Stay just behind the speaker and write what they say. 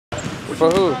For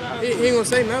who? He ain't gonna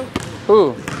say no.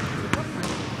 Who?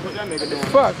 What that nigga doing?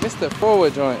 Fuck, it's the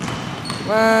forward joint.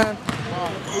 Man,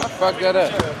 I fucked that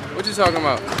up. What you talking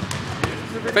about?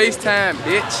 FaceTime,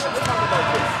 bitch.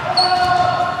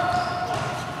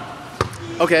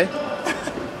 Okay.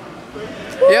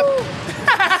 Yep. You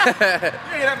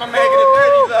ain't let my man get the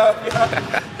 30s off, y'all.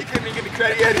 He couldn't even get the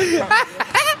credit yet.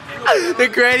 The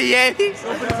credit Yeti.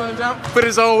 Put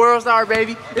his on World Star,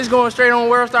 baby. It's going straight on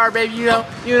World Star, baby. You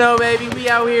know, baby. We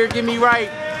out here. Get me right.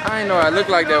 I ain't know I looked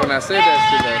like that when I said that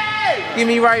shit. Though. Get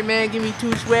me right, man. Give me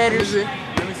 2 sweaters. Let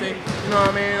me see. You know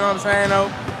what I mean? You know what I'm saying, though?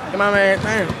 Get my man.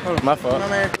 Damn. Hold on. My fault. My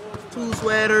man. 2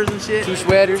 sweaters and shit. 2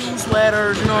 sweaters. 2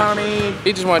 sweaters. You know what I mean?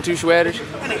 He just want 2 sweaters.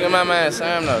 Get my man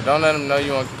Sam though. Don't let him know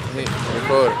you want to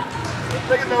record it.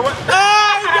 Niggas know what?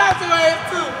 Ah, he got to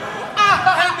ass too.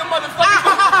 Hang the motherfucker.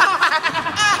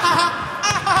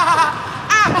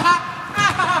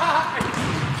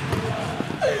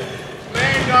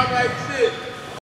 Man, dog like shit.